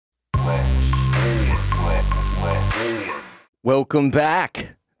Welcome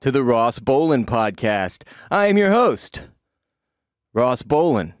back to the Ross Bolen podcast. I am your host, Ross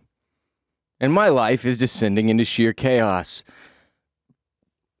Bolen, and my life is descending into sheer chaos.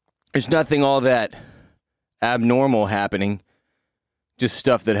 There's nothing all that abnormal happening, just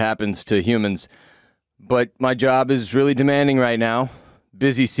stuff that happens to humans. But my job is really demanding right now.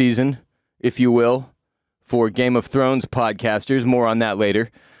 Busy season, if you will, for Game of Thrones podcasters. More on that later.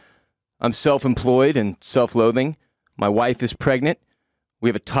 I'm self-employed and self-loathing. My wife is pregnant. We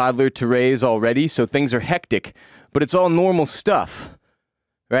have a toddler to raise already, so things are hectic. But it's all normal stuff,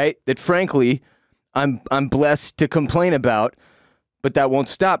 right? That frankly, I'm blessed to complain about, but that won't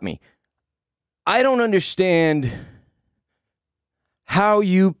stop me. I don't understand how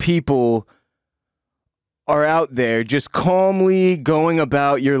you people are out there just calmly going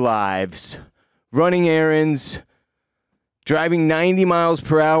about your lives, running errands, driving 90 miles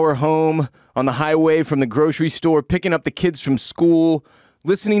per hour home on the highway from the grocery store, picking up the kids from school,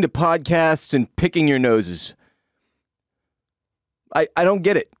 listening to podcasts, and picking your noses. I don't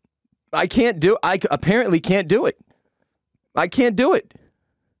get it. I apparently can't do it. I can't do it.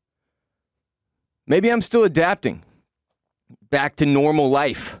 Maybe I'm still adapting back to normal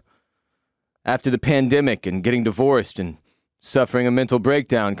life after the pandemic and getting divorced and suffering a mental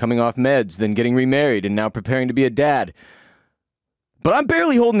breakdown, coming off meds, then getting remarried and now preparing to be a dad. But I'm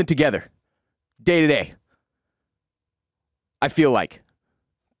barely holding it together. Day to day, I feel like,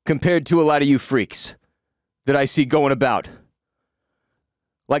 compared to a lot of you freaks that I see going about.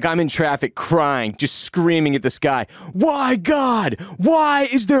 Like I'm in traffic crying, just screaming at the sky. Why, God? Why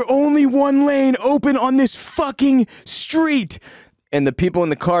is there only one lane open on this fucking street? And the people in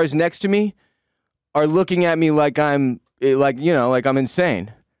the cars next to me are looking at me like I'm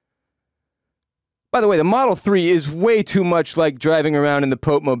insane. By the way, the Model 3 is way too much like driving around in the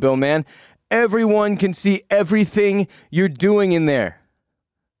Pope Mobile, man. Everyone can see everything you're doing in there.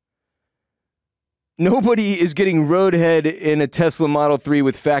 Nobody is getting roadhead in a Tesla Model 3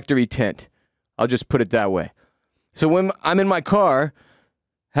 with factory tent. I'll just put it that way. So when I'm in my car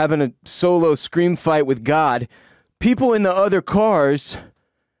having a solo scream fight with God, people in the other cars,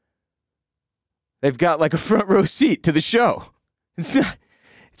 they've got like a front row seat to the show.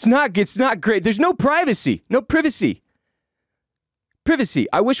 It's not great. There's no privacy. No privacy. Privacy.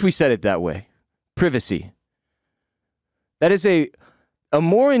 I wish we said it that way. Privacy. That is a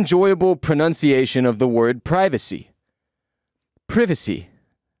more enjoyable pronunciation of the word privacy. Privacy.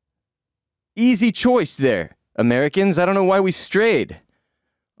 Easy choice there, Americans. I don't know why we strayed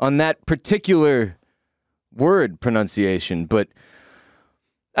on that particular word pronunciation, but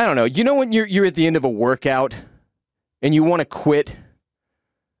I don't know. You know when you're at the end of a workout and you want to quit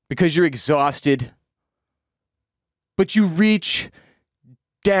because you're exhausted, but you reach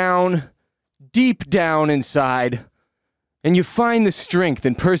down, deep down inside, and you find the strength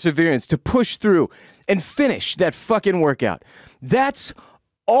and perseverance to push through and finish that fucking workout. That's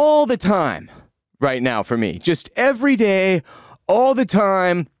all the time right now for me. Just every day, all the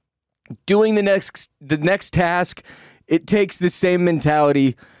time, doing the next task. It takes the same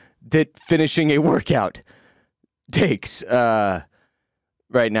mentality that finishing a workout takes right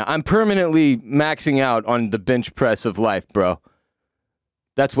now. I'm permanently maxing out on the bench press of life, bro.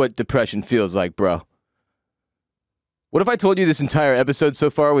 That's what depression feels like, bro. What if I told you this entire episode so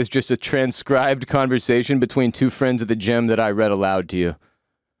far was just a transcribed conversation between two friends at the gym that I read aloud to you?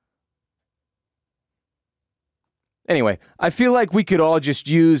 Anyway, I feel like we could all just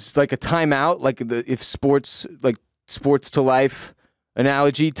use like a timeout, like if sports to life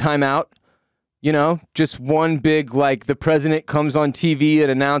analogy, timeout. You know, just one big, like the president comes on TV and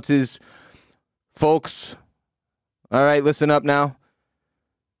announces, folks, all right, listen up now.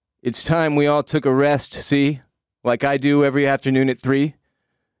 It's time we all took a rest, see? Like I do every afternoon at 3.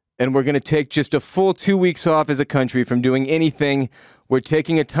 And we're going to take just a full 2 weeks off as a country from doing anything. We're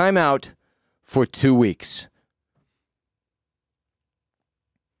taking a timeout for 2 weeks.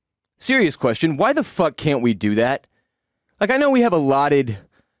 Serious question. Why the fuck can't we do that? Like, I know we have allotted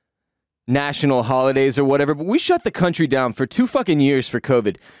national holidays or whatever, but we shut the country down for 2 fucking years for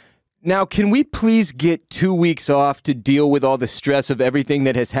COVID. Now, can we please get 2 weeks off to deal with all the stress of everything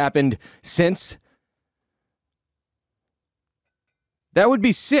that has happened since? That would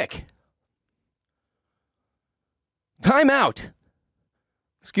be sick. Time out.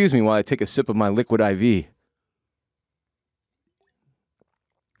 Excuse me while I take a sip of my liquid IV.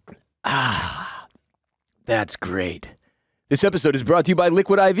 Ah, that's great. This episode is brought to you by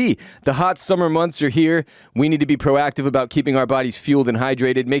Liquid IV. The hot summer months are here. We need to be proactive about keeping our bodies fueled and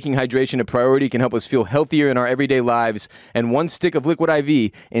hydrated. Making hydration a priority can help us feel healthier in our everyday lives. And one stick of Liquid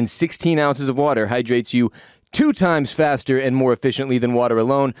IV in 16 ounces of water hydrates you 2 times faster and more efficiently than water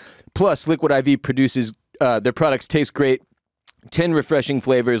alone. Plus, Liquid IV produces, their products taste great. 10 refreshing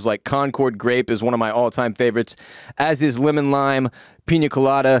flavors like Concord Grape is one of my all-time favorites, as is Lemon Lime, Pina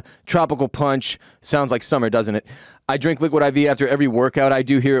Colada, Tropical Punch. Sounds like summer, doesn't it? I drink Liquid IV after every workout I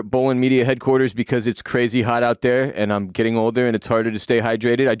do here at Bolen Media headquarters because it's crazy hot out there and I'm getting older and it's harder to stay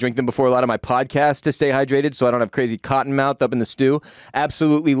hydrated. I drink them before a lot of my podcasts to stay hydrated so I don't have crazy cotton mouth up in the stew.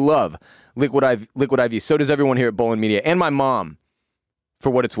 Absolutely love Liquid IV. So does everyone here at Bolen Media. And my mom,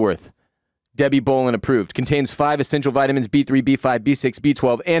 for what it's worth. Debbie Bolen approved. Contains 5 essential vitamins, B3, B5, B6,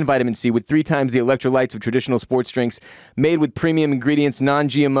 B12, and vitamin C with 3 times the electrolytes of traditional sports drinks. Made with premium ingredients,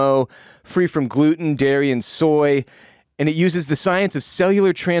 non-GMO, free from gluten, dairy, and soy. And it uses the science of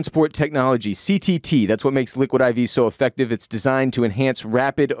cellular transport technology, CTT. That's what makes Liquid IV so effective. It's designed to enhance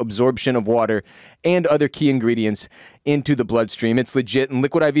rapid absorption of water and other key ingredients into the bloodstream. It's legit, and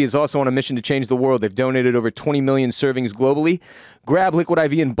Liquid IV is also on a mission to change the world. They've donated over 20 million servings globally. Grab Liquid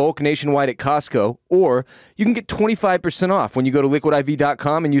IV in bulk nationwide at Costco, or you can get 25% off when you go to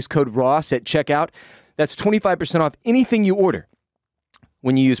liquidiv.com and use code ROSS at checkout. That's 25% off anything you order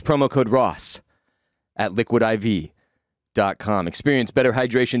when you use promo code ROSS at liquidiv.com. Experience better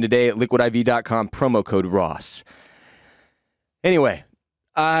hydration today at liquidiv.com, promo code ROSS. Anyway,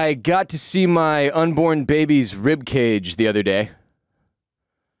 I got to see my unborn baby's rib cage the other day.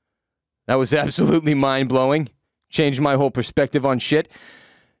 That was absolutely mind-blowing. Changed my whole perspective on shit.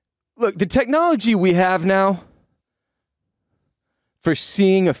 Look, the technology we have now for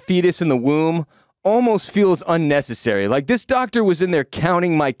seeing a fetus in the womb almost feels unnecessary. Like, this doctor was in there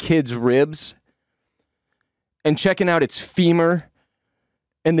counting my kid's ribs and checking out its femur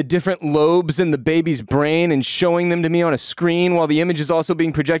and the different lobes in the baby's brain and showing them to me on a screen while the image is also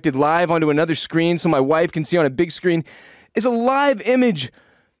being projected live onto another screen so my wife can see on a big screen. Is a live image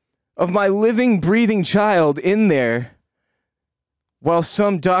of my living, breathing child in there while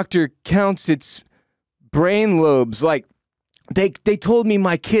some doctor counts its brain lobes. Like, they told me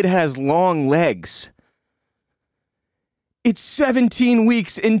my kid has long legs. It's 17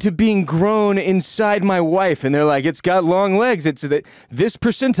 weeks into being grown inside my wife, and they're like, it's got long legs. It's this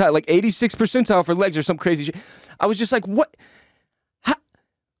percentile, like 86th percentile for legs or some crazy shit. I was just like, what? How?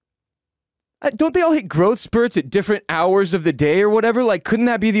 Don't they all hit growth spurts at different hours of the day or whatever? Like, couldn't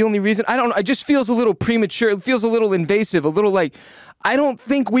that be the only reason? I don't know. It just feels a little premature. It feels a little invasive, a little like, I don't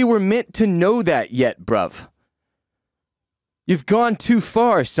think we were meant to know that yet, bruv. You've gone too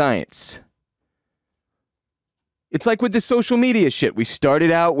far, science. It's like with the social media shit. We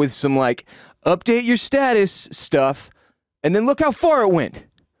started out with some, like, update your status stuff, and then look how far it went.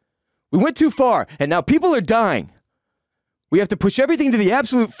 We went too far, and now people are dying. We have to push everything to the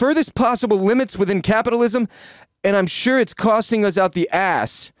absolute furthest possible limits within capitalism, and I'm sure it's costing us out the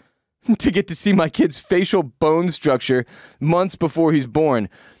ass to get to see my kid's facial bone structure months before he's born.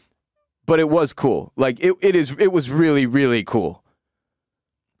 But it was cool. Like, it was really, really cool.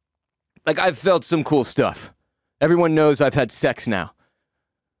 Like, I've felt some cool stuff. Everyone knows I've had sex now.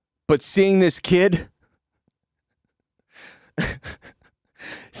 But seeing this kid...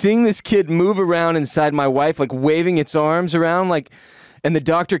 seeing this kid move around inside my wife, like waving its arms around, like, and the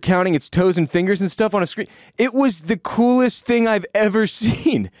doctor counting its toes and fingers and stuff on a screen. It was the coolest thing I've ever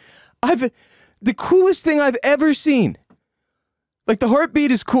seen. The coolest thing I've ever seen. Like, the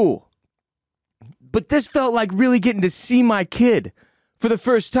heartbeat is cool. But this felt like really getting to see my kid for the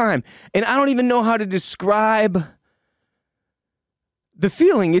first time. And I don't even know how to describe the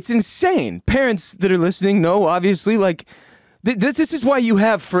feeling. It's insane. Parents that are listening know, obviously, like, this is why you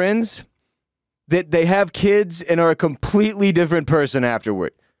have friends that they have kids and are a completely different person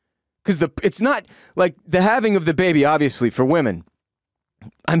afterward. Because it's not, like, the having of the baby, obviously, for women.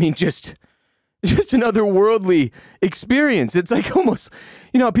 I mean, just another worldly experience. It's like almost,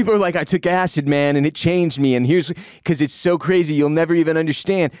 you know, people are like, I took acid, man, and it changed me, and here's, because it's so crazy, you'll never even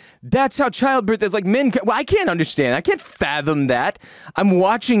understand. That's how childbirth is. Like, men, well, I can't understand. I can't fathom that. I'm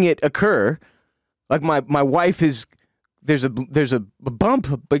watching it occur. Like, my wife is, there's a bump,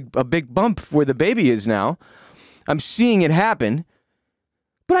 a big bump where the baby is now. I'm seeing it happen,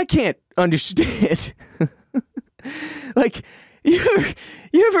 but I can't understand. Like,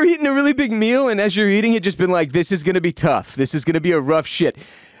 you ever eaten a really big meal and as you're eating it just been like, this is going to be tough. This is going to be a rough shit.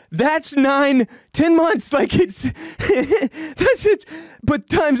 That's 9, 10 months. Like, it's, that's it. But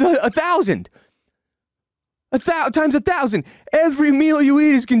times 1,000. Times 1,000. Every meal you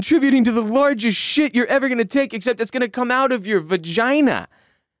eat is contributing to the largest shit you're ever going to take, except it's going to come out of your vagina.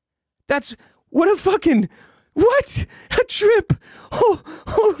 That's, what a fucking... What? A trip? Oh,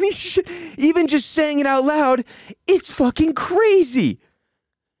 holy shit. Even just saying it out loud, it's fucking crazy.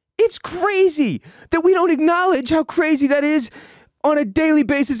 It's crazy that we don't acknowledge how crazy that is. On a daily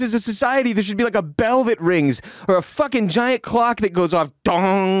basis as a society, there should be like a bell that rings or a fucking giant clock that goes off,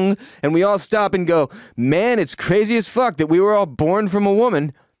 dong, and we all stop and go, man, it's crazy as fuck that we were all born from a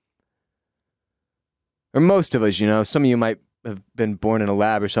woman. Or most of us, you know. Some of you might have been born in a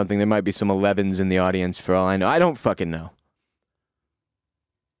lab or something. There might be some 11s in the audience for all I know. I don't fucking know.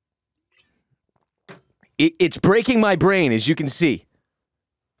 It's breaking my brain, as you can see.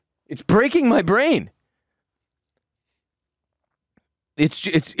 It's breaking my brain.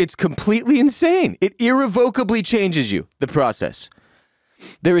 It's completely insane. It irrevocably changes you, the process.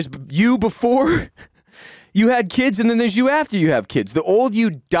 There is you before you had kids, and then there's you after you have kids. The old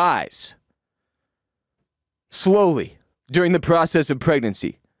you dies slowly during the process of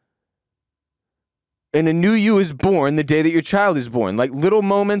pregnancy. And a new you is born the day that your child is born. Like little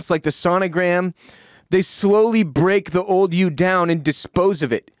moments like the sonogram, they slowly break the old you down and dispose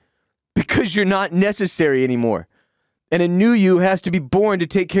of it because you're not necessary anymore. And a new you has to be born to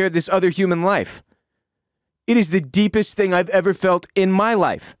take care of this other human life. It is the deepest thing I've ever felt in my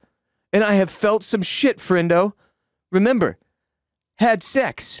life. And I have felt some shit, friendo. Remember, had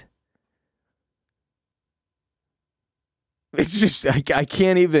sex. It's just, I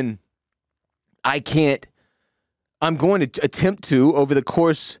can't. I'm going to attempt to, over the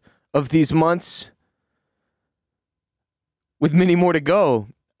course of these months, with many more to go,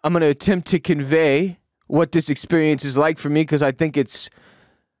 I'm going to attempt to convey what this experience is like for me, because I think it's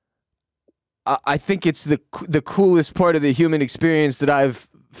the coolest part of the human experience that I've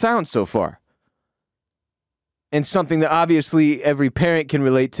found so far. And something that obviously every parent can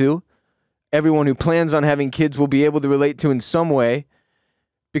relate to. Everyone who plans on having kids will be able to relate to in some way,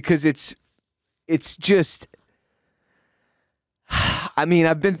 because it's just, I mean,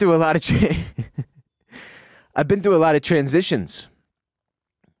 I've been through a lot of transitions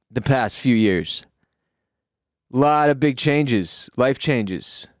the past few years. A lot of big changes, life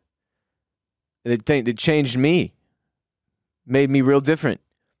changes. That changed me, made me real different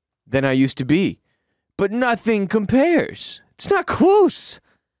than I used to be. But nothing compares. It's not close.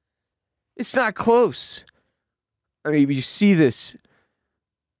 It's not close. I mean, you see this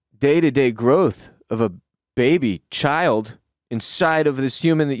day-to-day growth of a baby, child, inside of this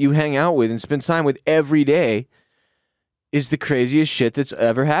human that you hang out with and spend time with every day is the craziest shit that's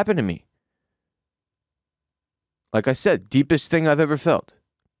ever happened to me. Like I said, deepest thing I've ever felt.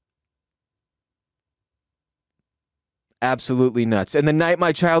 Absolutely nuts. And the night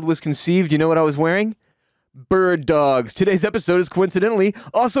my child was conceived, you know what I was wearing? Bird dogs. Today's episode is coincidentally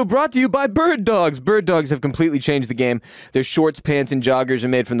also brought to you by Bird Dogs. Bird Dogs have completely changed the game. Their shorts, pants, and joggers are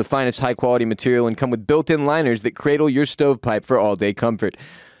made from the finest high-quality material and come with built-in liners that cradle your stovepipe for all-day comfort.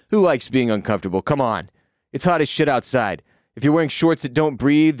 Who likes being uncomfortable? Come on. It's hot as shit outside. If you're wearing shorts that don't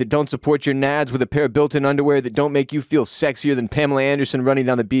breathe, that don't support your nads, with a pair of built-in underwear that don't make you feel sexier than Pamela Anderson running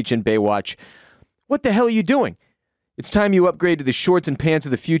down the beach in Baywatch, what the hell are you doing? It's time you upgrade to the shorts and pants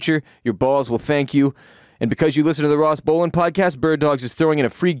of the future. Your balls will thank you. And because you listen to the Ross Bolen podcast, Bird Dogs is throwing in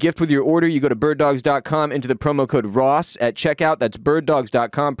a free gift with your order. You go to birddogs.com, enter the promo code Ross at checkout. That's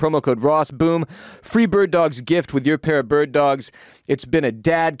birddogs.com, promo code Ross. Boom. Free Bird Dogs gift with your pair of Bird Dogs. It's been a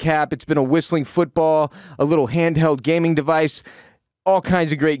dad cap. It's been a whistling football, a little handheld gaming device. All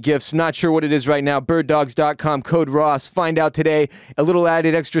kinds of great gifts. Not sure what it is right now. Birddogs.com, code Ross. Find out today. A little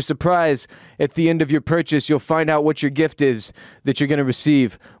added extra surprise at the end of your purchase. You'll find out what your gift is that you're going to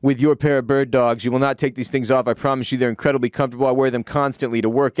receive with your pair of Bird Dogs. You will not take these things off. I promise you, they're incredibly comfortable. I wear them constantly to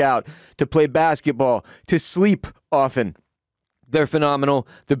work out, to play basketball, to sleep often. They're phenomenal.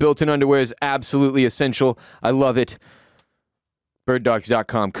 The built-in underwear is absolutely essential. I love it.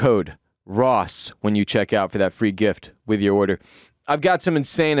 Birddogs.com, code Ross when you check out for that free gift with your order. I've got some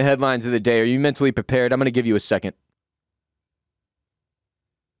insane headlines of the day. Are you mentally prepared? I'm going to give you a second.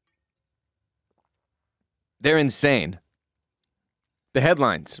 They're insane. The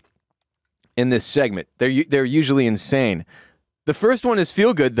headlines in this segment, they're usually insane. The first one is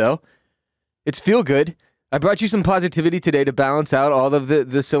feel good, though. It's feel good. I brought you some positivity today to balance out all of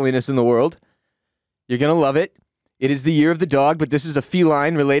the silliness in the world. You're going to love it. It is the year of the dog, but this is a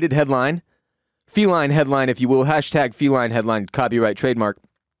feline-related headline. Feline headline, if you will. Hashtag feline headline, copyright, trademark.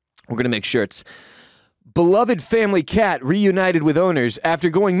 We're going to make shirts. Beloved family cat reunited with owners after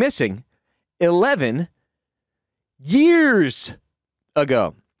going missing 11 years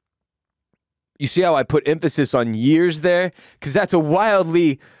ago. You see how I put emphasis on years there? Because that's a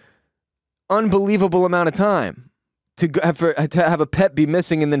wildly unbelievable amount of time to have a pet be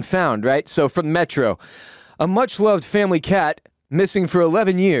missing and then found, right? So from Metro, a much-loved family cat missing for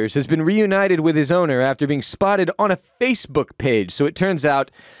 11 years, has been reunited with his owner after being spotted on a Facebook page. So it turns out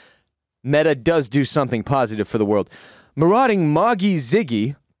Meta does do something positive for the world. Marauding Moggy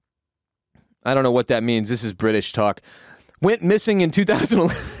Ziggy, I don't know what that means. This is British talk. Went missing in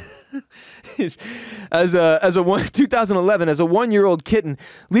 2011 as a 2011 as a 1-year-old kitten,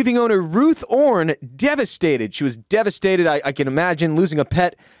 leaving owner Ruth Orne devastated. She was devastated. I can imagine losing a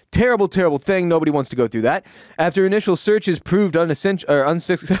pet. Terrible, terrible thing. Nobody wants to go through that. After initial searches proved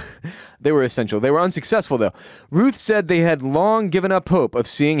they were essential. They were unsuccessful, though. Ruth said they had long given up hope of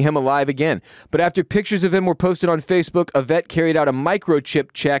seeing him alive again. But after pictures of him were posted on Facebook, a vet carried out a microchip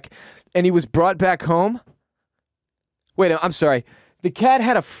check, and he was brought back home. Wait, I'm sorry. The cat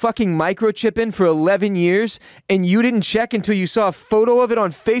had a fucking microchip in for 11 years, and you didn't check until you saw a photo of it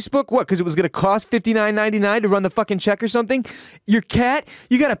on Facebook? What, because it was going to cost $59.99 to run the fucking check or something? Your cat?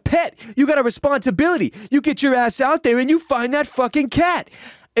 You got a pet. You got a responsibility. You get your ass out there and you find that fucking cat.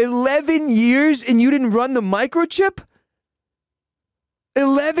 11 years and you didn't run the microchip?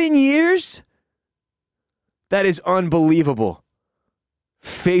 11 years? That is unbelievable.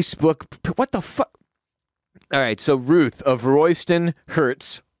 Facebook, what the fuck? All right, so Ruth of Royston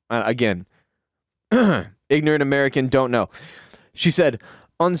Hertz, again, ignorant American, don't know. She said,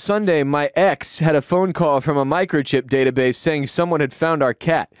 on Sunday, my ex had a phone call from a microchip database saying someone had found our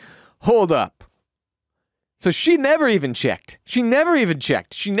cat. Hold up. So she never even checked. She never even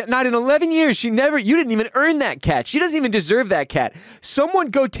checked. Not in 11 years. You didn't even earn that cat. She doesn't even deserve that cat. Someone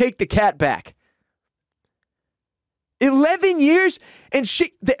go take the cat back. 11 years, and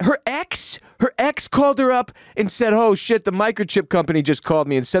her ex called her up and said, oh shit, the microchip company just called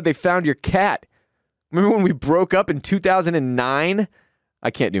me and said they found your cat. Remember when we broke up in 2009? I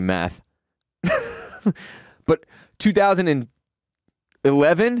can't do math. But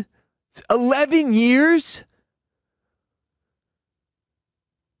 2011? 11 years?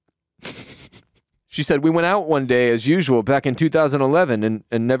 She said, we went out one day as usual back in 2011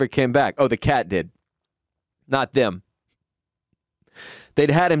 and never came back. Oh, the cat did. Not them. They'd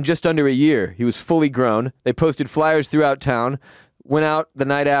had him just under a year. He was fully grown. They posted flyers throughout town, went out the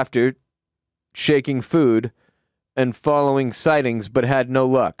night after, shaking food, and following sightings, but had no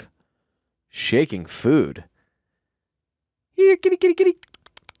luck. Shaking food? Here, kitty, kitty, kitty.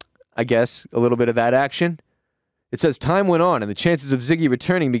 I guess a little bit of that action. It says time went on, and the chances of Ziggy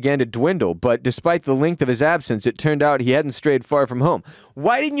returning began to dwindle, but despite the length of his absence, it turned out he hadn't strayed far from home.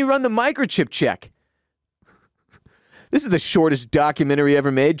 Why didn't you run the microchip check? This is the shortest documentary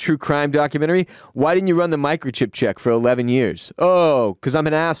ever made, true crime documentary. Why didn't you run the microchip check for 11 years? Oh, because I'm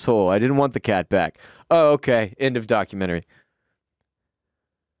an asshole. I didn't want the cat back. Oh, okay. End of documentary.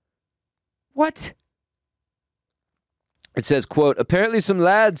 What? It says, quote, apparently some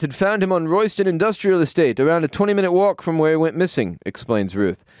lads had found him on Royston Industrial Estate, around a 20-minute walk from where he went missing, explains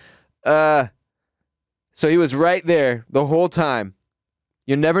Ruth. So he was right there the whole time.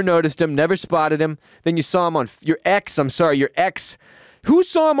 You never noticed him, never spotted him. Then you saw him on your ex. Who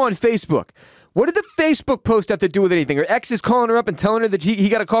saw him on Facebook? What did the Facebook post have to do with anything? Her ex is calling her up and telling her that he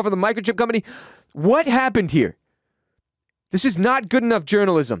got a call from the microchip company. What happened here? This is not good enough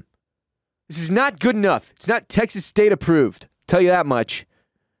journalism. This is not good enough. It's not Texas State approved. Tell you that much.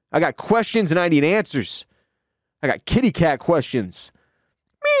 I got questions and I need answers. I got kitty cat questions.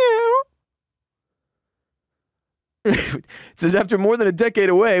 Meow. It says after more than a decade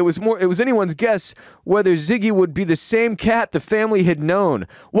away, it was anyone's guess whether Ziggy would be the same cat the family had known.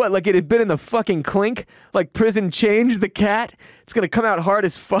 What, like it had been in the fucking clink? Like prison changed the cat? It's gonna come out hard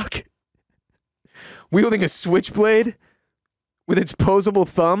as fuck. Wielding a switchblade with its posable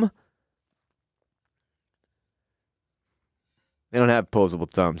thumb. They don't have posable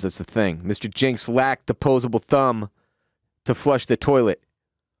thumbs, that's the thing. Mr. Jinx lacked the posable thumb to flush the toilet.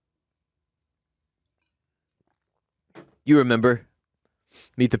 You remember.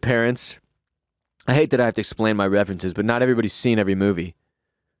 Meet the Parents. I hate that I have to explain my references, but not everybody's seen every movie.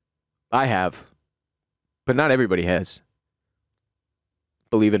 I have. But not everybody has.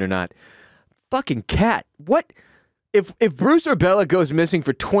 Believe it or not. Fucking cat. What? If Bruce or Bella goes missing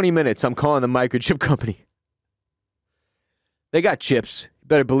for 20 minutes, I'm calling the microchip company. They got chips. You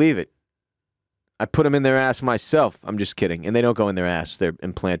better believe it. I put them in their ass myself. I'm just kidding. And they don't go in their ass. They're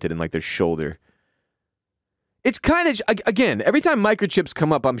implanted in like their shoulder. It's kind of, again, every time microchips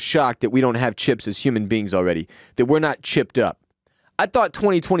come up, I'm shocked that we don't have chips as human beings already, that we're not chipped up. I thought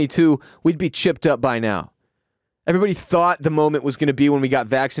 2022, we'd be chipped up by now. Everybody thought the moment was going to be when we got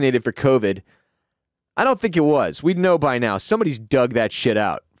vaccinated for COVID. I don't think it was. We'd know by now. Somebody's dug that shit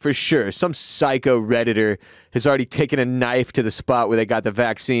out, for sure. Some psycho Redditor has already taken a knife to the spot where they got the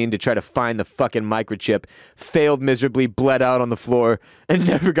vaccine to try to find the fucking microchip, failed miserably, bled out on the floor, and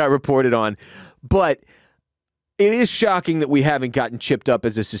never got reported on. But It is shocking that we haven't gotten chipped up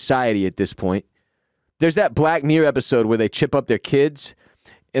as a society at this point. There's that Black Mirror episode where they chip up their kids,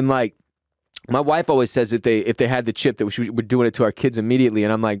 and like, my wife always says that if they had the chip that we're doing it to our kids immediately,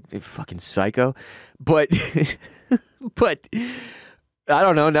 and I'm like, fucking psycho. But but I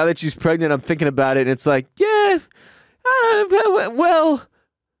don't know. Now that she's pregnant, I'm thinking about it, and it's like, yeah, I don't know, well,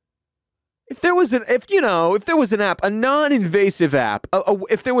 if there was an app, a non-invasive app,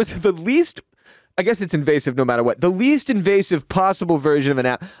 if there was the least, I guess it's invasive no matter what, the least invasive possible version of an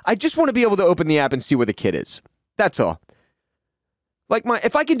app, I just want to be able to open the app and see where the kid is. That's all. Like,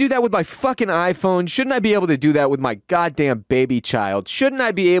 if I can do that with my fucking iPhone, shouldn't I be able to do that with my goddamn baby child? Shouldn't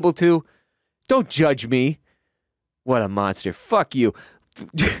I be able to? Don't judge me. What a monster. Fuck you.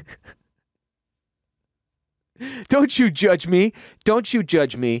 Don't you judge me. Don't you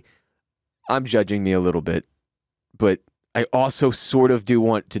judge me. I'm judging me a little bit. But I also sort of do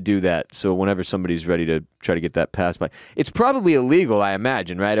want to do that. So whenever somebody's ready to try to get that passed by. It's probably illegal, I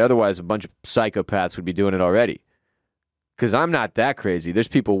imagine, right? Otherwise, a bunch of psychopaths would be doing it already. Because I'm not that crazy. There's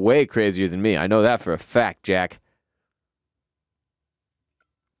people way crazier than me. I know that for a fact, Jack.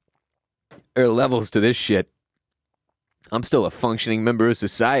 There are levels to this shit. I'm still a functioning member of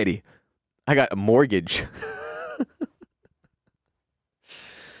society. I got a mortgage.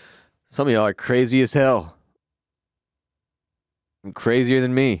 Some of y'all are crazy as hell. I'm crazier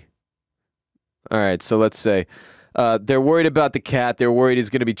than me. All right, so let's say they're worried about the cat. They're worried he's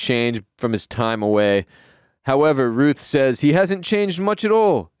going to be changed from his time away. However, Ruth says he hasn't changed much at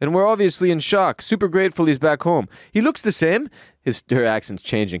all, and we're obviously in shock. Super grateful he's back home. He looks the same. Her accent's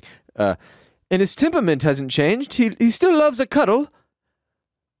changing. And his temperament hasn't changed. He still loves a cuddle.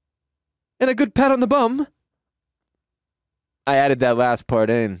 And a good pat on the bum. I added that last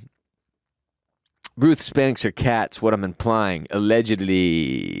part in. Ruth spanks her cats, what I'm implying.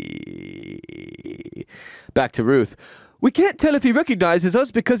 Allegedly. Back to Ruth. We can't tell if he recognizes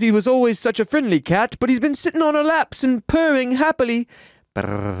us because he was always such a friendly cat, but he's been sitting on our laps and purring happily.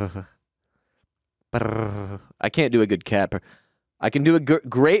 Brrr. Brrr. I can't do a good cat purr. I can do a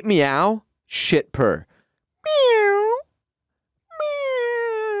great meow, shit purr. Meow.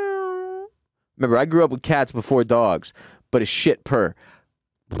 Meow. Remember, I grew up with cats before dogs, but a shit purr.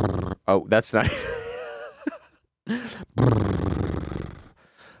 Brrr. Oh, that's not... Brrr.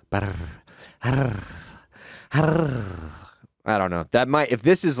 Brrr. Brrr. I don't know. That might, if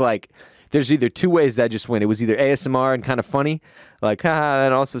this is like, there's either two ways that just went. It was either ASMR and kind of funny, like, haha,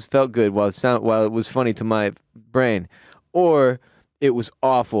 that also felt good while it was funny to my brain, or it was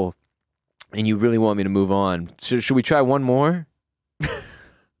awful and you really want me to move on. So should we try one more?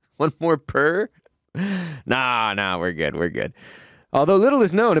 One more purr? Nah, we're good. Although little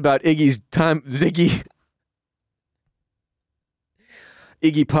is known about Iggy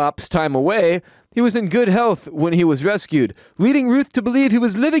Pop's time away, he was in good health when he was rescued, leading Ruth to believe he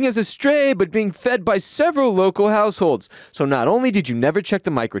was living as a stray but being fed by several local households. So not only did you never check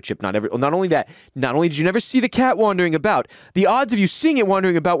the microchip, not only did you never see the cat wandering about, the odds of you seeing it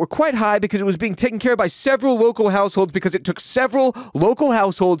wandering about were quite high because it was being taken care of by several local households, because it took several local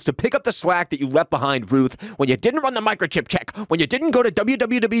households to pick up the slack that you left behind, Ruth, when you didn't run the microchip check, when you didn't go to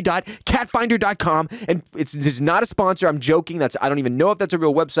www.catfinder.com, and this is not a sponsor, I'm joking, I don't even know if that's a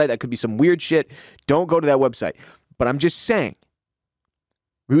real website, that could be some weird shit. Don't go to that website. But I'm just saying,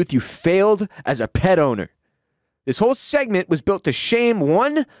 Ruth, you failed as a pet owner. This whole segment was built to shame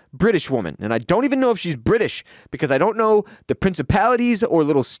one British woman, and I don't even know if she's British, because I don't know the principalities or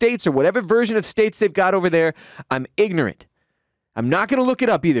little states or whatever version of states they've got over there. I'm ignorant. I'm not going to look it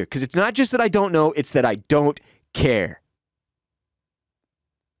up either, because it's not just that I don't know, it's that I don't care.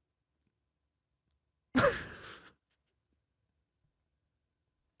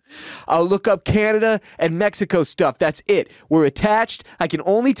 I'll look up Canada and Mexico stuff. That's it. We're attached. I can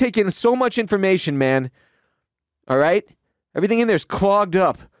only take in so much information, man. All right? Everything in there's clogged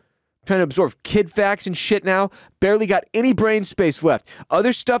up. I'm trying to absorb kid facts and shit now. Barely got any brain space left.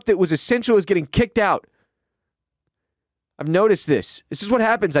 Other stuff that was essential is getting kicked out. I've noticed this. This is what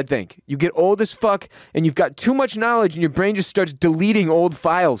happens, I think. You get old as fuck, and you've got too much knowledge, and your brain just starts deleting old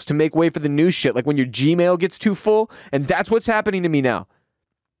files to make way for the new shit, like when your Gmail gets too full, and that's what's happening to me now.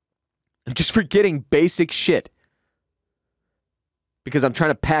 I'm just forgetting basic shit. Because I'm trying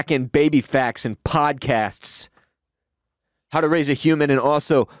to pack in baby facts and podcasts. How to raise a human and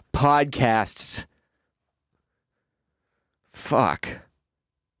also podcasts. Fuck.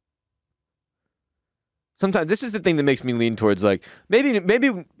 Sometimes this is the thing that makes me lean towards, like, maybe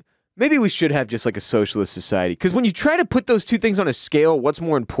Maybe we should have just like a socialist society. Because when you try to put those two things on a scale, what's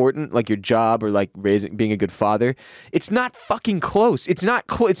more important, like your job or like being a good father, it's not fucking close. It's not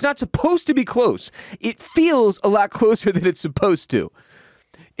it's not supposed to be close. It feels a lot closer than it's supposed to.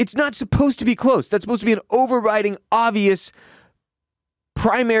 It's not supposed to be close. That's supposed to be an overriding, obvious,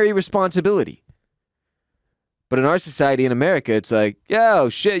 primary responsibility. But in our society in America, it's like, yeah, oh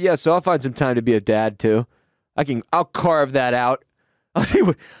shit, yeah, so I'll find some time to be a dad too. I'll carve that out. I'll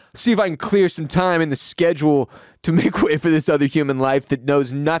see if I can clear some time in the schedule to make way for this other human life that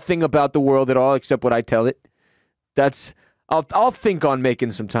knows nothing about the world at all except what I tell it. I'll think on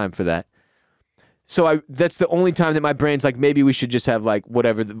making some time for that. So that's the only time that my brain's like, maybe we should just have like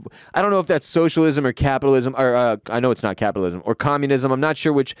whatever. I don't know if that's socialism or capitalism, or I know it's not capitalism, or communism. I'm not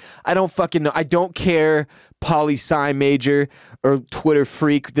sure which. I don't fucking know. I don't care, poli-sci major or Twitter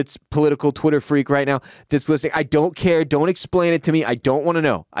freak that's political Twitter freak right now that's listening. I don't care. Don't explain it to me. I don't want to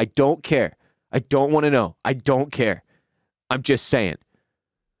know. I don't care. I don't want to know. I don't care. I'm just saying.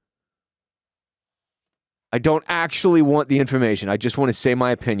 I don't actually want the information. I just want to say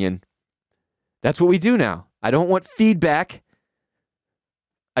my opinion. That's what we do now. I don't want feedback.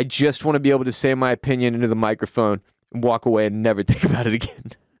 I just want to be able to say my opinion into the microphone and walk away and never think about it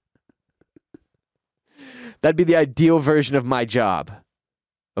again. That'd be the ideal version of my job.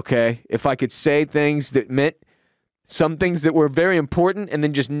 Okay? If I could say things that meant some things that were very important and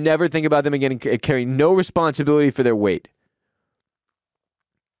then just never think about them again and carry no responsibility for their weight.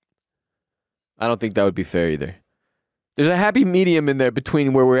 I don't think that would be fair either. There's a happy medium in there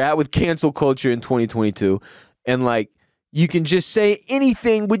between where we're at with cancel culture in 2022 and like you can just say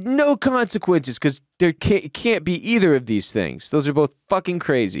anything with no consequences because it can't be either of these things. Those are both fucking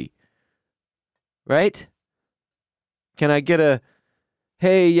crazy. Right? Can I get a,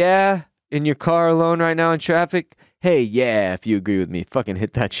 hey, yeah, in your car alone right now in traffic? Hey, yeah, if you agree with me. Fucking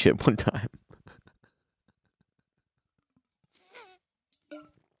hit that shit one time.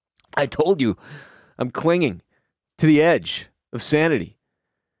 I told you, I'm clinging to the edge of sanity.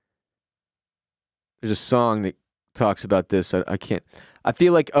 There's a song that talks about this. I can't. I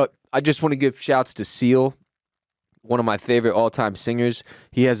feel like I just want to give shouts to Seal, one of my favorite all-time singers.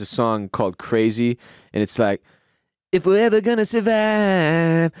 He has a song called Crazy, and it's like, if we're ever gonna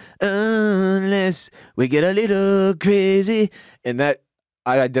survive unless we get a little crazy. And that,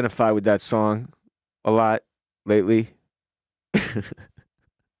 I identify with that song a lot lately.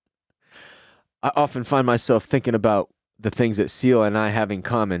 I often find myself thinking about the things that Seal and I have in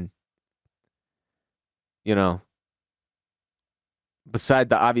common. You know, beside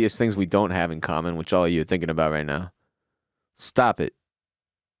the obvious things we don't have in common, which all of you are thinking about right now. Stop it.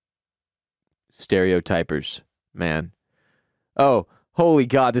 Stereotypers, man. Oh, holy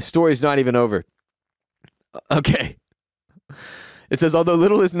God, the story's not even over. Okay. It says, although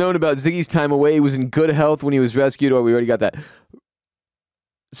little is known about Ziggy's time away, he was in good health when he was rescued. Oh, we already got that.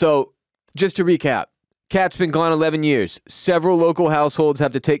 So, just to recap, cat's been gone 11 years. Several local households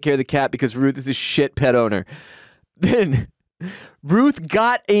have to take care of the cat because Ruth is a shit pet owner. Then Ruth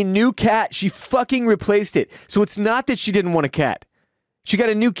got a new cat. She fucking replaced it. So it's not that she didn't want a cat. She got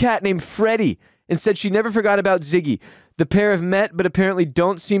a new cat named Freddie and said she never forgot about Ziggy. The pair have met, but apparently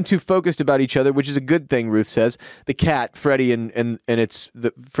don't seem too focused about each other, which is a good thing, Ruth says. The cat, Freddie, and it's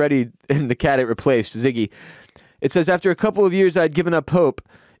the Freddie and the cat it replaced, Ziggy. It says, after a couple of years, I'd given up hope.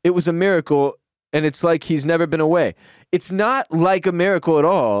 It was a miracle, and it's like he's never been away. It's not like a miracle at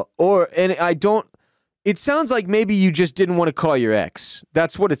all. It sounds like maybe you just didn't want to call your ex.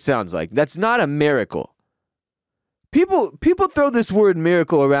 That's what it sounds like. That's not a miracle. People throw this word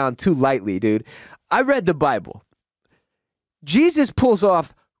miracle around too lightly, dude. I read the Bible. Jesus pulls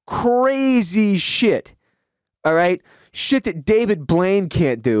off crazy shit. All right? Shit that David Blaine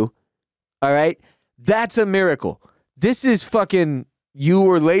can't do. All right? That's a miracle. This is fucking you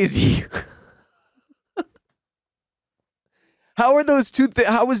were lazy. How are those two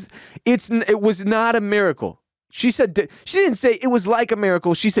things? It was not a miracle. She said, she didn't say it was like a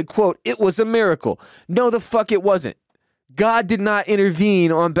miracle. She said, quote, it was a miracle. No, the fuck it wasn't. God did not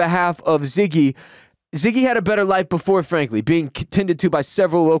intervene on behalf of Ziggy. Ziggy had a better life before, frankly, being tended to by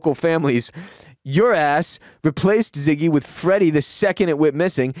several local families. Your ass replaced Ziggy with Freddie the second it went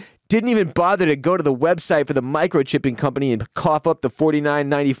missing. Didn't even bother to go to the website for the microchipping company and cough up the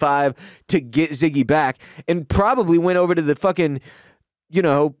 $49.95 to get Ziggy back, and probably went over to the fucking,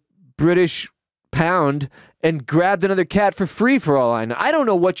 British pound and grabbed another cat for free for all I know. I don't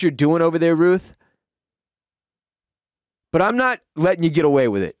know what you're doing over there, Ruth, but I'm not letting you get away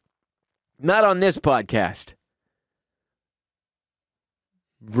with it. Not on this podcast.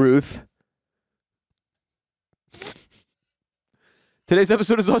 Ruth. Today's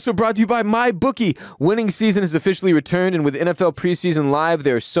episode is also brought to you by MyBookie. Winning season has officially returned, and with NFL preseason live,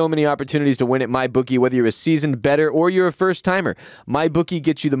 there are so many opportunities to win at MyBookie, whether you're a seasoned bettor or you're a first-timer. MyBookie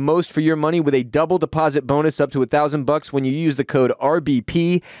gets you the most for your money with a double deposit bonus up to $1,000 when you use the code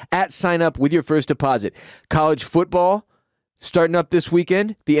RBP at sign-up with your first deposit. College football starting up this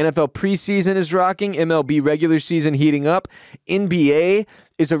weekend. The NFL preseason is rocking. MLB regular season heating up. NBA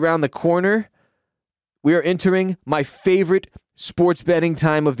is around the corner. We are entering my favorite sports betting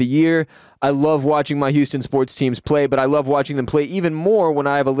time of the year. I love watching my Houston sports teams play, but I love watching them play even more when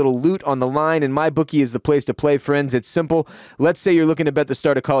I have a little loot on the line, and MyBookie is the place to play, friends. It's simple. Let's say you're looking to bet the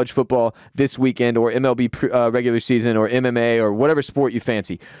start of college football this weekend, or MLB regular season, or MMA, or whatever sport you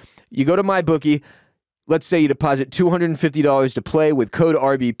fancy. You go to MyBookie. Let's say you deposit $250 to play with code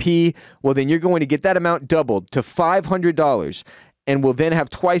RBP. Well, then you're going to get that amount doubled to $500. And will then have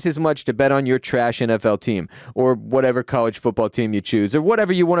twice as much to bet on your trash NFL team or whatever college football team you choose or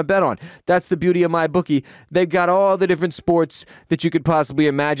whatever you want to bet on. That's the beauty of MyBookie. They've got all the different sports that you could possibly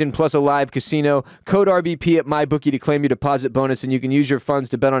imagine, plus a live casino. Code RBP at MyBookie to claim your deposit bonus, and you can use your funds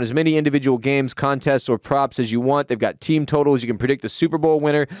to bet on as many individual games, contests, or props as you want. They've got team totals. You can predict the Super Bowl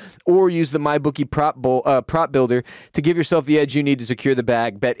winner or use the MyBookie prop builder to give yourself the edge you need to secure the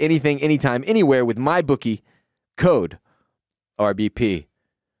bag. Bet anything, anytime, anywhere with MyBookie. Code RBP.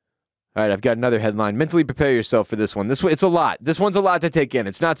 All right, I've got another headline. Mentally prepare yourself for this one. It's a lot. This one's a lot to take in.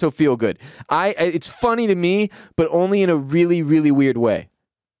 It's not so feel good. It's funny to me, but only in a really, really weird way.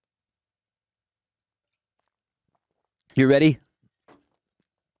 You ready?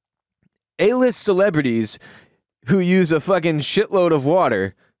 A-list celebrities who use a fucking shitload of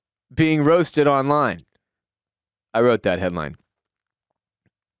water being roasted online. I wrote that headline.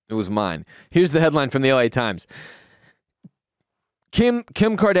 It was mine. Here's the headline from the LA Times. Kim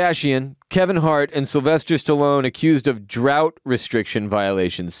Kardashian, Kevin Hart, and Sylvester Stallone accused of drought restriction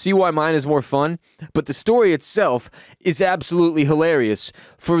violations. See why mine is more fun? But the story itself is absolutely hilarious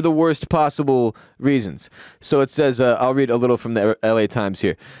for the worst possible reasons. So it says, I'll read a little from the LA Times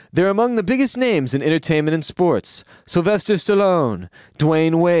here. They're among the biggest names in entertainment and sports. Sylvester Stallone,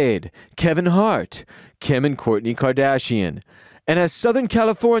 Dwayne Wade, Kevin Hart, Kim and Kourtney Kardashian. And as Southern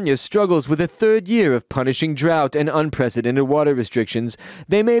California struggles with a third year of punishing drought and unprecedented water restrictions,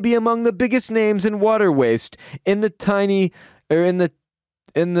 they may be among the biggest names in water waste in the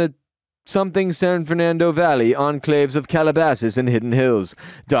something San Fernando Valley enclaves of Calabasas and Hidden Hills,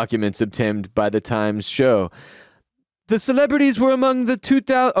 documents obtained by the Times show. The celebrities were among the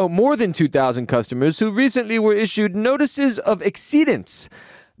more than 2,000 customers who recently were issued notices of exceedance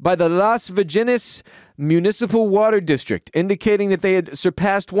by the Las Virgenes Municipal Water District, indicating that they had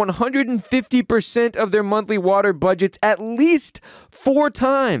surpassed 150% of their monthly water budgets at least 4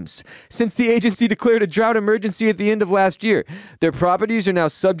 times since the agency declared a drought emergency at the end of last year. Their properties are now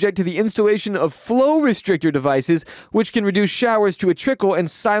subject to the installation of flow restrictor devices, which can reduce showers to a trickle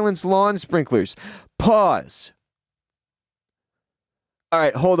and silence lawn sprinklers. Pause. All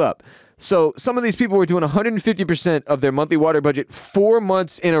right, hold up. So some of these people were doing 150% of their monthly water budget 4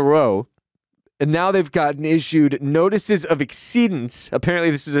 months in a row. And now they've gotten issued notices of exceedance.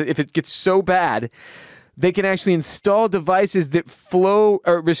 Apparently, this is if it gets so bad, they can actually install devices that flow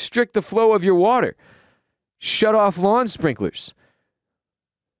or restrict the flow of your water. Shut off lawn sprinklers.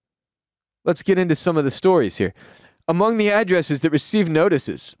 Let's get into some of the stories here. Among the addresses that received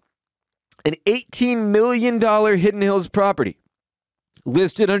notices, an $18 million Hidden Hills property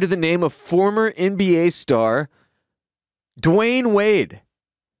listed under the name of former NBA star Dwayne Wade.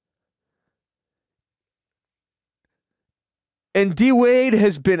 And D. Wade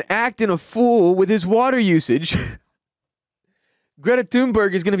has been acting a fool with his water usage. Greta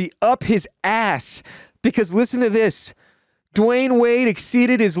Thunberg is going to be up his ass because listen to this. Dwayne Wade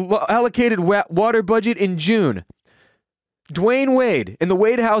exceeded his allocated water budget in June. Dwayne Wade and the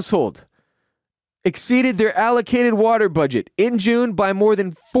Wade household exceeded their allocated water budget in June by more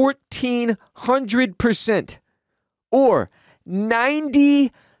than 1,400%, or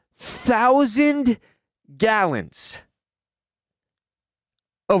 90,000 gallons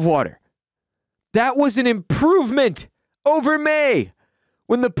of water. That was an improvement over May,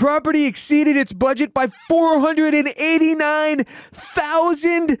 when the property exceeded its budget by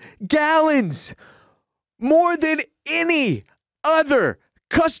 489,000 gallons, more than any other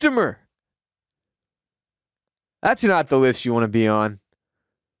customer. That's not the list you want to be on.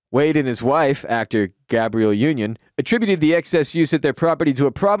 Wade and his wife, actor Gabrielle Union, attributed the excess use at their property to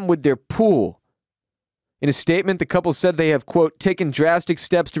a problem with their pool. In a statement, the couple said they have, quote, taken drastic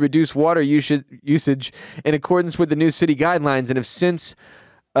steps to reduce water usage in accordance with the new city guidelines and have since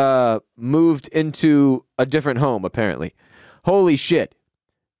moved into a different home, apparently. Holy shit.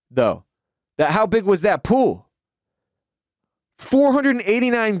 Though. How big was that pool?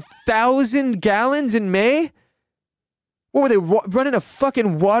 489,000 gallons in May? What were they running a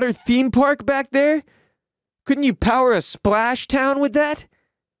fucking water theme park back there? Couldn't you power a splash town with that?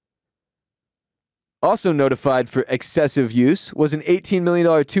 Also notified for excessive use was an $18 million,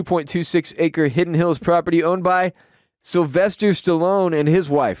 2.26 acre Hidden Hills property owned by Sylvester Stallone and his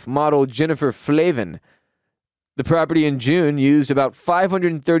wife, model Jennifer Flavin. The property in June used about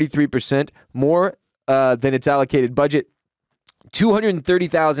 533% more than its allocated budget.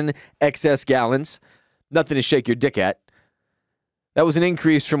 230,000 excess gallons. Nothing to shake your dick at. That was an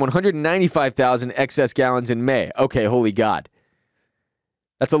increase from 195,000 excess gallons in May. Okay, holy God.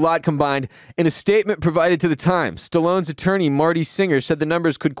 That's a lot combined. In a statement provided to the Times, Stallone's attorney, Marty Singer, said the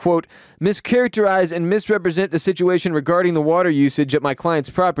numbers could, quote, mischaracterize and misrepresent the situation regarding the water usage at my client's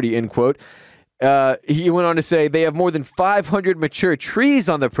property, end quote. He went on to say they have more than 500 mature trees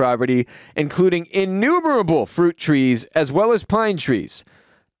on the property, including innumerable fruit trees as well as pine trees.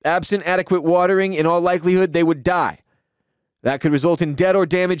 Absent adequate watering, in all likelihood, they would die. That could result in dead or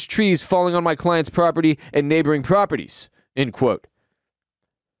damaged trees falling on my client's property and neighboring properties, end quote.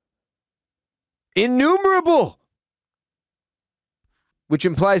 Innumerable! Which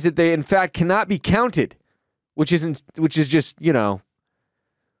implies that they, in fact, cannot be counted, which is just, you know,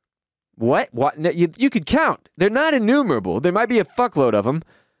 what? You could count. They're not innumerable. There might be a fuckload of them,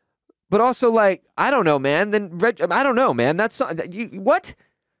 but also, like, I don't know, man. I don't know, man. That's not, what?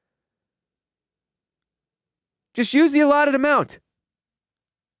 Just use the allotted amount.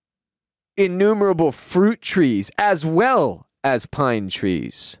 Innumerable fruit trees as well as pine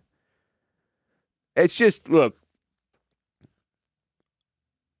trees. It's just, look,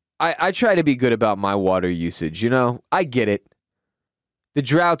 I try to be good about my water usage, you know? I get it. The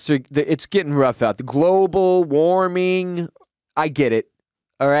droughts it's getting rough out. The global warming, I get it.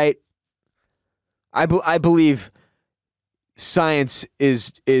 All right? I believe science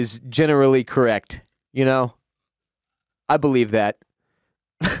is generally correct, you know? I believe that.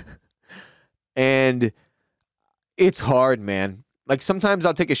 And it's hard, man. Like, sometimes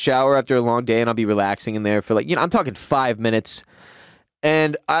I'll take a shower after a long day and I'll be relaxing in there for, like, you know, I'm talking 5 minutes.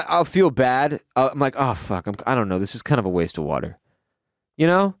 And I'll feel bad. I'm like, oh, fuck. I don't know. This is kind of a waste of water. You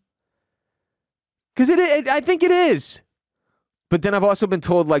know? Because I think it is. But then I've also been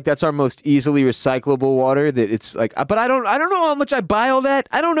told, like, that's our most easily recyclable water. That it's like, but I don't know how much I buy all that.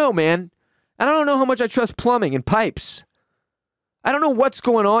 I don't know, man. I don't know how much I trust plumbing and pipes. I don't know what's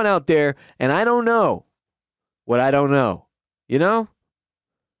going on out there. And I don't know what I don't know. You know?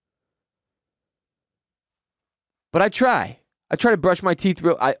 But I try. I try to brush my teeth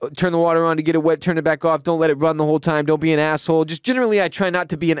I turn the water on to get it wet, turn it back off. Don't let it run the whole time. Don't be an asshole. Just generally, I try not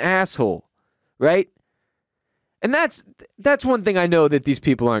to be an asshole. Right? And that's one thing I know that these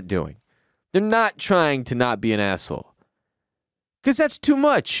people aren't doing. They're not trying to not be an asshole. Because that's too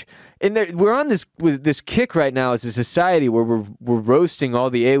much. And we're on this kick right now as a society where we're roasting all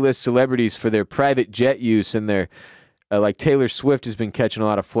the A-list celebrities for their private jet use and their like Taylor Swift has been catching a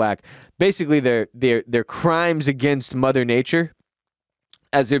lot of flack. Basically, they're crimes against Mother Nature,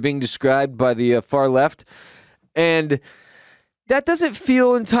 as they're being described by the far left, and that doesn't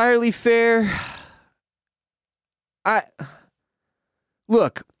feel entirely fair.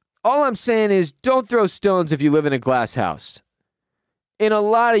 Look, all I'm saying is don't throw stones if you live in a glass house. And a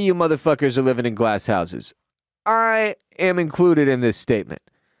lot of you motherfuckers are living in glass houses. I am included in this statement.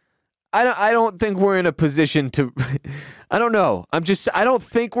 I don't think we're in a position to, I don't know. I don't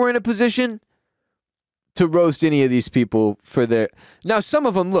think we're in a position to roast any of these people for their, now some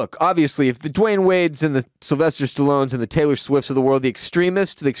of them, look, obviously if the Dwayne Wades and the Sylvester Stallones and the Taylor Swifts of the world, the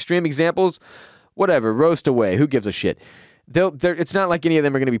extremists, the extreme examples, whatever, roast away. Who gives a shit? It's not like any of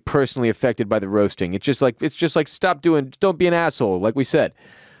them are going to be personally affected by the roasting. It's just like don't be an asshole, like we said.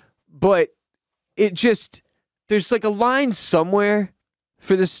 But there's like a line somewhere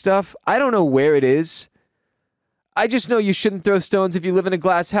for this stuff. I don't know where it is. I just know you shouldn't throw stones if you live in a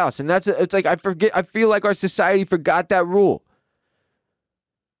glass house. And it's like, I feel like our society forgot that rule.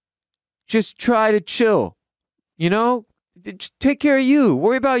 Just try to chill. You know? Just take care of you.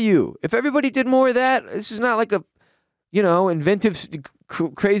 Worry about you. If everybody did more of that, this is not like a, you know, inventive,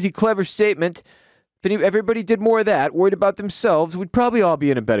 crazy, clever statement. If everybody did more of that, worried about themselves, we'd probably all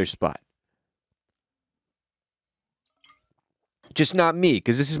be in a better spot. Just not me,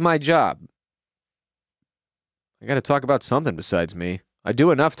 because this is my job. I got to talk about something besides me. I do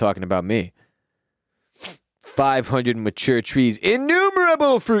enough talking about me. 500 mature trees.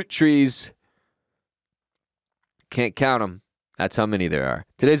 Innumerable fruit trees. Can't count them. That's how many there are.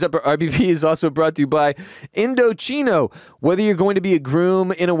 Today's Upper RBP is also brought to you by Indochino. Whether you're going to be a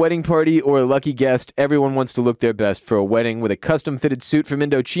groom in a wedding party or a lucky guest, everyone wants to look their best for a wedding. With a custom-fitted suit from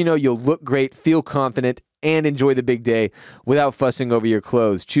Indochino, you'll look great, feel confident, and enjoy the big day without fussing over your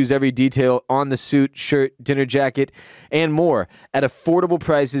clothes. Choose every detail on the suit, shirt, dinner jacket, and more at affordable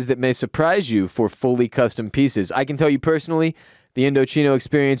prices that may surprise you for fully custom pieces. I can tell you personally, the Indochino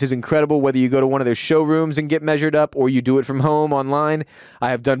experience is incredible, whether you go to one of their showrooms and get measured up or you do it from home online.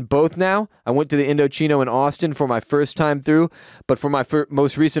 I have done both now. I went to the Indochino in Austin for my first time through, but for my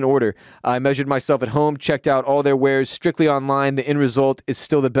most recent order, I measured myself at home, checked out all their wares strictly online. The end result is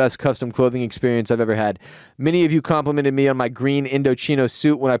still the best custom clothing experience I've ever had. Many of you complimented me on my green Indochino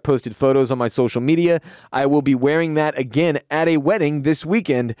suit when I posted photos on my social media. I will be wearing that again at a wedding this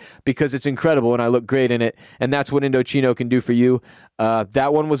weekend because it's incredible and I look great in it, and that's what Indochino can do for you.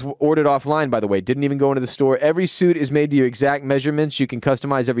 That one was ordered offline, by the way. Didn't even go into the store. Every suit is made to your exact measurements. You can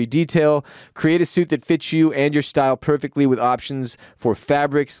customize every detail. Create a suit that fits you and your style perfectly with options for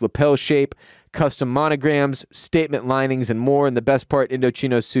fabrics, lapel shape, custom monograms, statement linings, and more. And the best part,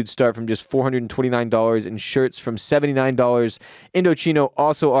 Indochino suits start from just $429 and shirts from $79. Indochino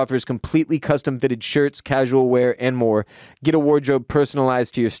also offers completely custom-fitted shirts, casual wear, and more. Get a wardrobe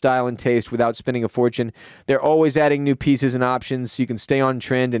personalized to your style and taste without spending a fortune. They're always adding new pieces and options so you can stay on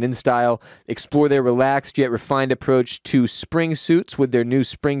trend and in style. Explore their relaxed yet refined approach to spring suits with their new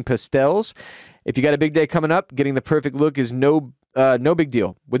spring pastels. If you got a big day coming up, getting the perfect look is no big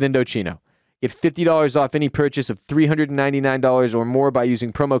deal with Indochino. Get $50 off any purchase of $399 or more by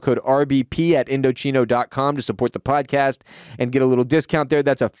using promo code RBP at Indochino.com to support the podcast and get a little discount there.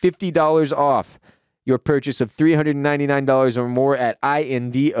 That's a $50 off your purchase of $399 or more at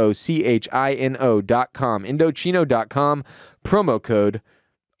Indochino.com. Indochino.com, promo code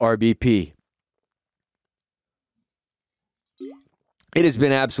RBP. It has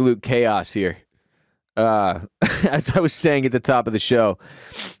been absolute chaos here. As I was saying at the top of the show,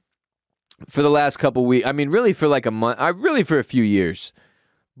 for the last couple weeks, I mean, really for like a month, really for a few years,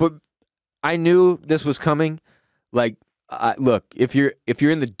 but I knew this was coming. Like, look, if you're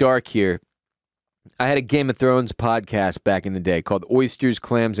in the dark here, I had a Game of Thrones podcast back in the day called Oysters,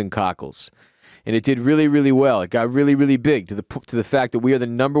 Clams, and Cockles, and it did really, really well. It got really, really big to the fact that we are the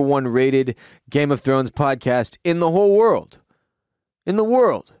 #1 rated Game of Thrones podcast in the whole world. In the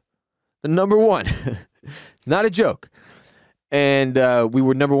world, the #1, not a joke. And we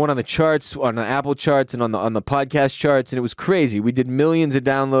were #1 on the charts, on the Apple charts, and on the podcast charts, and it was crazy. We did millions of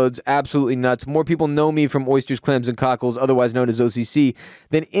downloads, absolutely nuts. More people know me from Oysters, Clams, and Cockles, otherwise known as OCC,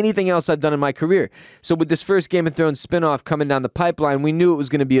 than anything else I've done in my career. So with this first Game of Thrones spinoff coming down the pipeline, we knew it was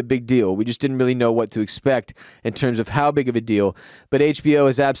going to be a big deal. We just didn't really know what to expect in terms of how big of a deal. But HBO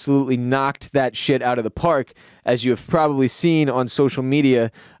has absolutely knocked that shit out of the park, as you have probably seen on social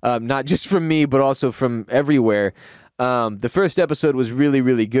media, not just from me, but also from everywhere. The first episode was really,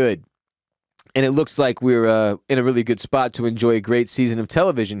 really good, and it looks like we're in a really good spot to enjoy a great season of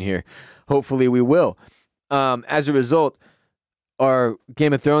television here. Hopefully we will. As a result, our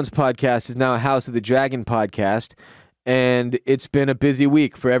Game of Thrones podcast is now a House of the Dragon podcast, and it's been a busy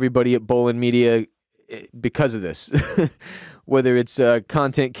week for everybody at Bolen Media because of this. Whether it's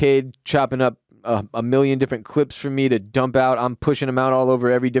Content Cade chopping up a million different clips for me to dump out. I'm pushing them out all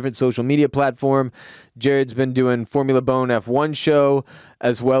over every different social media platform. Jared's been doing Formula Bone F1 show,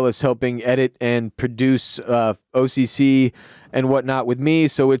 as well as helping edit and produce OCC and whatnot with me.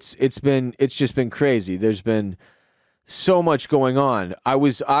 So it's just been crazy. There's been so much going on.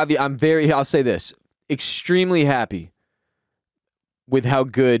 I'll say this, extremely happy with how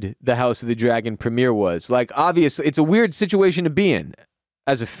good the House of the Dragon premiere was. Like, obviously, it's a weird situation to be in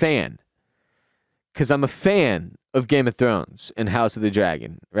as a fan, because I'm a fan of Game of Thrones and House of the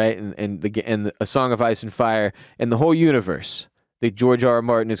Dragon, right? And A Song of Ice and Fire and the whole universe that George R.R.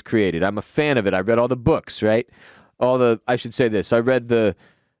 Martin has created. I'm a fan of it. I read all the books, right? I should say this. I read the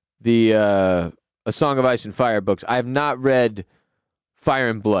A Song of Ice and Fire books. I have not read Fire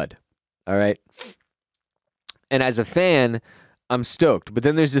and Blood, all right? And as a fan, I'm stoked. But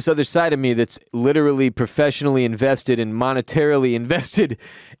then there's this other side of me that's literally professionally invested and monetarily invested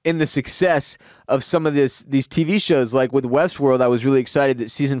in the success of some of these TV shows. Like with Westworld, I was really excited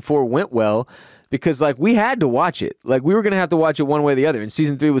that season 4 went well because, like, we had to watch it. Like, we were going to have to watch it one way or the other. And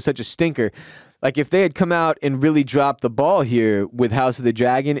season 3 was such a stinker. Like, if they had come out and really dropped the ball here with House of the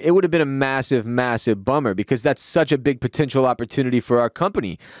Dragon, it would have been a massive, massive bummer because that's such a big potential opportunity for our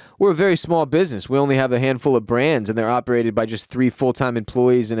company. We're a very small business. We only have a handful of brands, and they're operated by just 3 full-time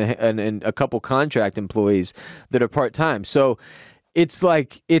employees and a couple contract employees that are part-time. So it's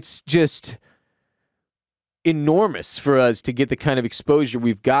like, it's just, enormous for us to get the kind of exposure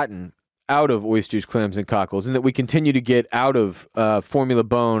we've gotten out of Oysters, Clams, and Cockles, and that we continue to get out of Formula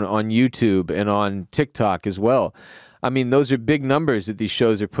Bone on YouTube and on TikTok as well. I mean, those are big numbers that these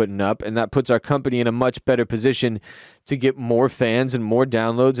shows are putting up, and that puts our company in a much better position to get more fans and more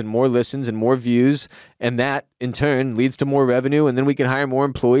downloads and more listens and more views, and that, in turn, leads to more revenue, and then we can hire more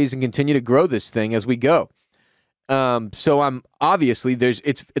employees and continue to grow this thing as we go. So I'm obviously,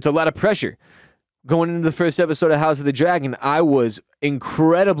 it's a lot of pressure. Going into the first episode of House of the Dragon, I was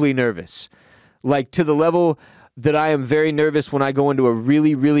incredibly nervous, like to the level that I am very nervous when I go into a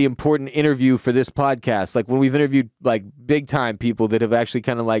really, really important interview for this podcast. Like when we've interviewed like big time people that have actually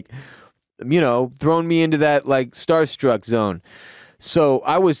kind of like, you know, thrown me into that like starstruck zone. So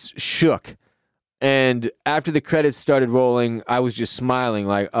I was shook. And after the credits started rolling, I was just smiling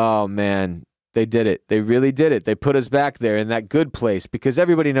like, oh man, they did it. They really did it. They put us back there in that good place, because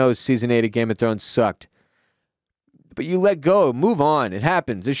everybody knows season 8 of Game of Thrones sucked. But you let go, move on. It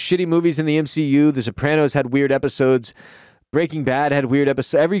happens. There's shitty movies in the MCU. The Sopranos had weird episodes. Breaking Bad had weird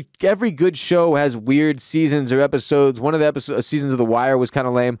episodes. Every good show has weird seasons or episodes. One of the seasons of The Wire was kind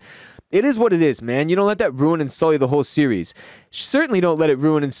of lame. It is what it is, man. You don't let that ruin and sully the whole series. Certainly don't let it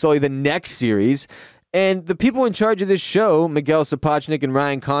ruin and sully the next series. And the people in charge of this show, Miguel Sapochnik and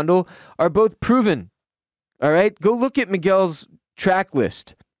Ryan Condal, are both proven. All right? Go look at Miguel's track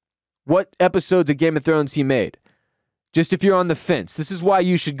list. What episodes of Game of Thrones he made. Just if you're on the fence. This is why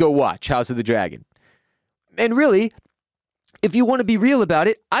you should go watch House of the Dragon. And really, if you want to be real about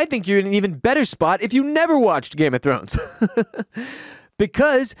it, I think you're in an even better spot if you never watched Game of Thrones.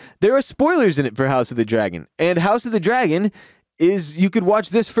 Because there are spoilers in it for House of the Dragon. And House of the Dragon is, you could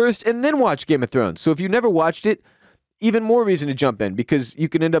watch this first and then watch Game of Thrones. So if you never watched it, even more reason to jump in, because you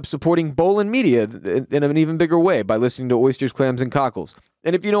can end up supporting Bolen Media in an even bigger way by listening to Oysters, Clams, and Cockles.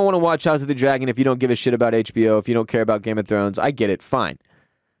 And if you don't want to watch House of the Dragon, if you don't give a shit about HBO, if you don't care about Game of Thrones, I get it. Fine.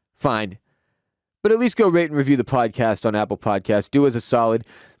 Fine. But at least go rate and review the podcast on Apple Podcasts. Do us a solid.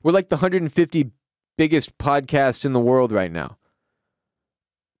 We're like the 150 biggest podcast in the world right now.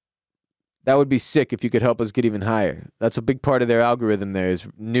 That would be sick if you could help us get even higher. That's a big part of their algorithm there, is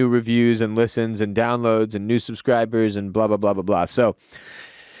new reviews and listens and downloads and new subscribers and blah, blah, blah, blah, blah. So,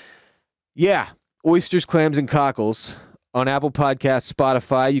 yeah, Oysters, Clams, and Cockles on Apple Podcasts,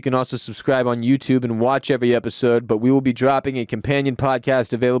 Spotify. You can also subscribe on YouTube and watch every episode, but we will be dropping a companion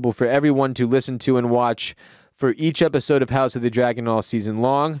podcast available for everyone to listen to and watch for each episode of House of the Dragon all season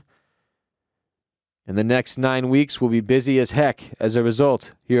long. And the next 9 weeks will be busy as heck as a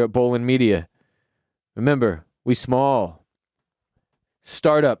result here at Bolen Media. Remember, we small.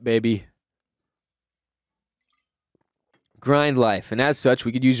 Startup, baby. Grind life. And as such,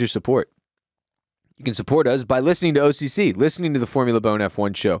 we could use your support. You can support us by listening to OCC, listening to the Formula Bone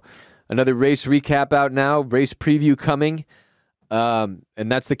F1 show. Another race recap out now, race preview coming. And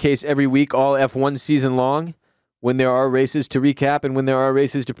that's the case every week, all F1 season long, when there are races to recap and when there are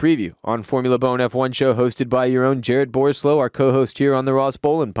races to preview on Formula Bone F1 show, hosted by your own Jared Borslow, our co-host here on the Ross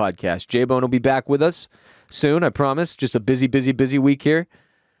Bolen podcast. J-Bone will be back with us soon, I promise. Just a busy, busy, busy week here.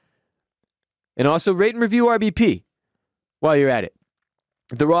 And also rate and review RBP while you're at it.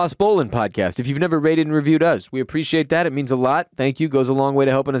 The Ross Bolen podcast. If you've never rated and reviewed us, we appreciate that. It means a lot. Thank you. Goes a long way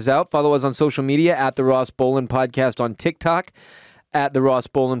to helping us out. Follow us on social media at the Ross Bolen podcast on TikTok, at the Ross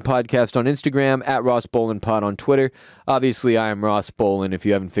Bolen podcast on Instagram, at Ross Bolen pod on Twitter. Obviously, I am Ross Bolen. If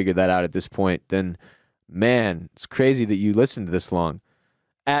you haven't figured that out at this point, then, man, it's crazy that you listened this long.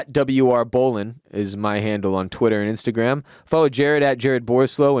 At WR Bolen is my handle on Twitter and Instagram. Follow Jared at Jared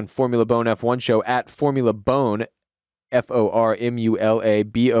Borslow and Formula Bone F1 show at Formula Bone, FORMULABONE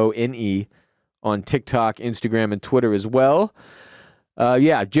on TikTok, Instagram, and Twitter as well.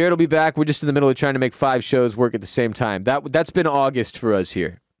 Yeah, Jared will be back. We're just in the middle of trying to make 5 shows work at the same time. That's been August for us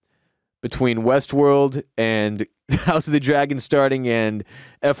here. Between Westworld and House of the Dragon starting and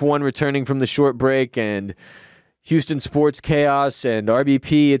F1 returning from the short break and Houston sports chaos and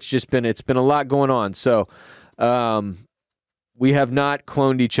RBP, it's been a lot going on. So we have not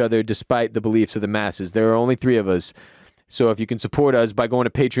cloned each other despite the beliefs of the masses. There are only 3 of us. So if you can support us by going to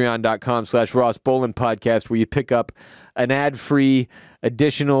patreon.com/Ross Bolen podcast, where you pick up an ad-free,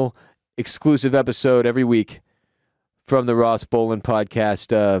 additional, exclusive episode every week from the Ross Bolen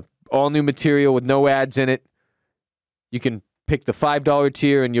podcast. All new material with no ads in it. You can pick the $5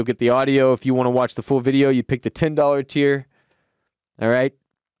 tier and you'll get the audio. If you want to watch the full video, you pick the $10 tier. All right.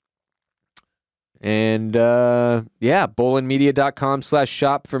 And yeah,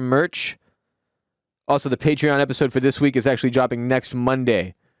 bolenmedia.com/shop for merch. Also, the Patreon episode for this week is actually dropping next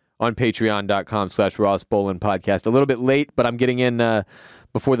Monday on patreon.com/Ross Bolen podcast. A little bit late, but I'm getting in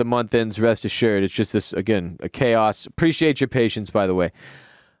before the month ends, rest assured. It's just this, again, a chaos. Appreciate your patience, by the way.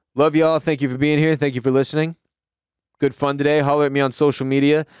 Love y'all. Thank you for being here. Thank you for listening. Good fun today. Holler at me on social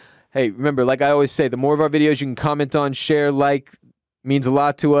media. Hey, remember, like I always say, the more of our videos you can comment on, share, like, means a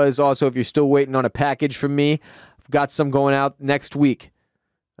lot to us. Also, if you're still waiting on a package from me, I've got some going out next week.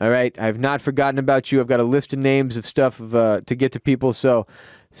 All right? I have not forgotten about you. I've got a list of names of stuff to get to people, so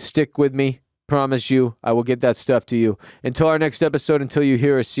stick with me. Promise you, I will get that stuff to you. Until our next episode, until you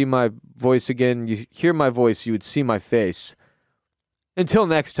hear or see my voice again, you hear my voice, you would see my face. Until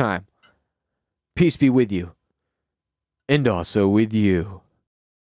next time, peace be with you, and also with you.